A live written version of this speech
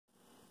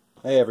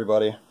Hey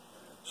everybody,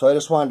 so I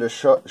just wanted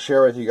to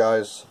share with you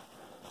guys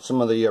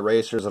some of the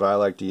erasers that I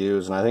like to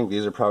use, and I think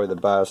these are probably the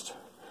best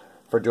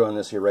for doing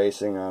this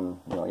erasing on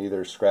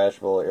either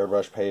scratchable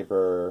airbrush paper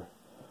or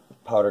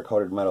powder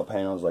coated metal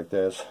panels like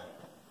this.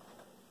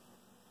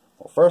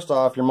 Well, first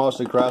off, your most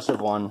aggressive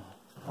one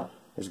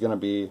is going to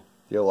be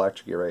the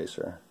electric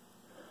eraser.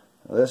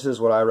 Now, this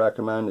is what I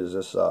recommend. Is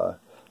this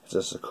it's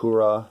a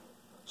Sakura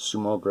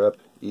Sumo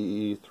Grip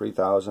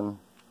EE3000.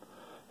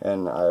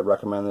 And I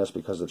recommend this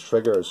because the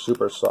trigger is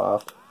super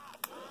soft,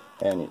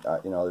 and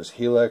there's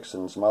Helix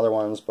and some other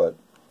ones, but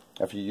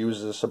if you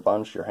use this a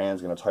bunch, your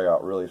hand's going to tire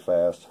out really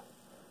fast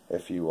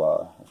if you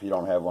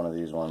don't have one of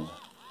these ones.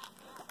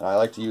 And I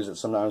like to use it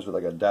sometimes with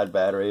like a dead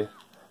battery,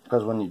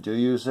 because when you do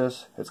use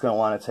this, it's going to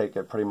want to take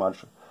it pretty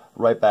much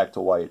right back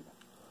to white.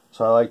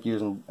 So I like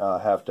using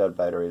half dead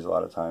batteries a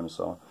lot of times,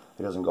 so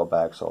it doesn't go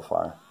back so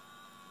far.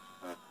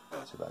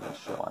 Let's see if I can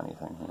show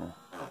anything here.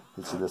 You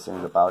can see this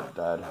thing's about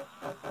dead.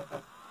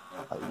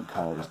 You can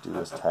kind of just do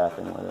this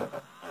tapping with it.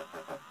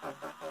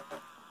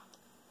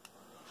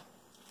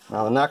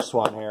 Now the next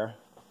one here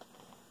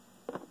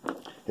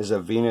is a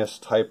Venus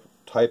type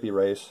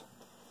erase.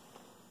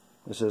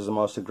 This is the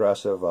most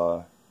aggressive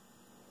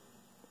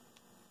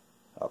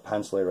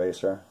pencil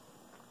eraser.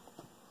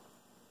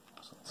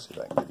 So let's see if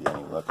I can give you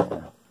any look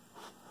here.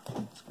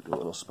 Let's do a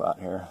little spot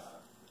here.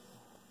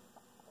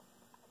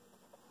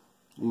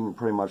 You can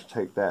pretty much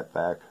take that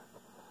back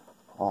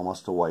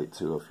almost to white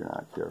too if you're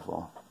not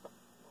careful.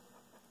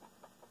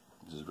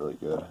 This is really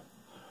good.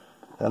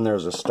 Then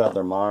there's a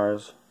Stettler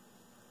Mars.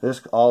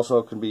 This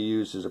also can be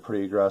used as a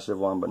pretty aggressive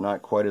one, but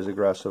not quite as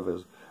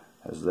aggressive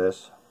as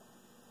this.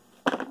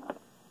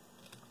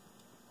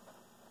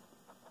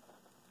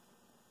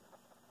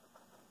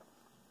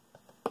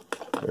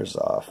 There's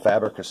a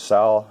Faber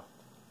Castell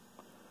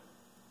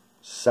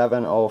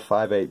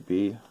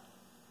 7058B.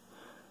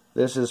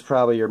 This is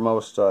probably your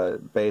most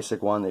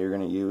basic one that you're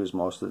going to use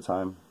most of the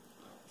time.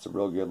 It's a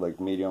real good like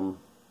medium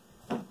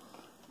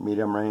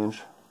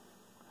range.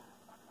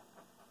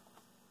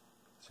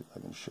 See if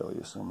I can show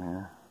you some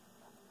here.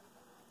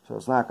 So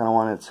it's not going to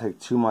want to take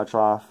too much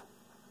off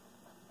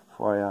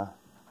for you,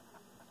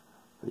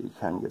 but you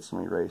can get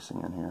some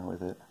erasing in here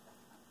with it.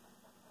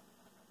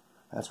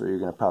 That's what you're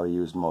going to probably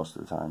use most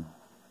of the time.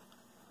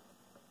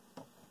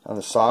 Now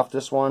the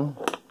softest one,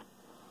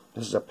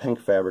 this is a pink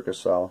Faber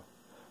Castell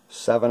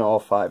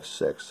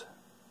 7056.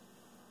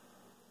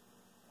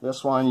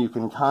 This one you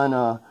can kind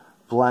of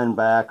blend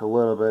back a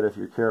little bit if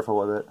you're careful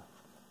with it.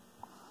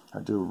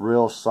 I do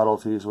real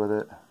subtleties with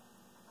it.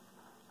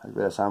 Like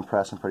this, I'm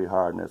pressing pretty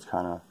hard and it's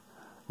kind of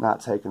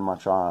not taking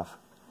much off.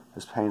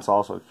 This paint's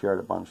also cured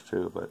a bunch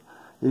too, but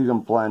you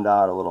can blend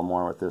out a little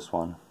more with this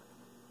one.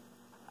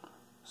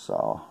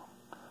 So,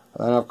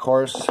 and then of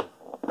course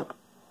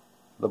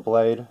the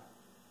blade,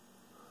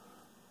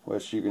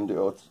 which you can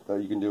do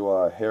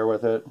hair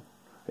with it.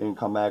 You can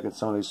come back in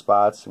some of these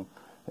spots and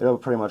it'll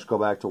pretty much go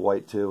back to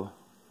white too.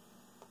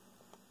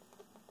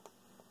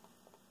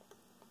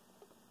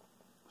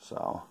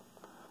 So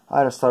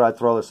I just thought I'd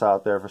throw this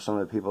out there for some of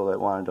the people that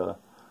wanted to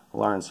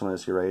learn some of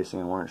this erasing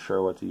and weren't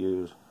sure what to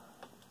use.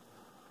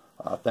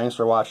 Thanks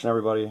for watching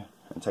everybody,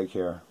 and take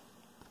care.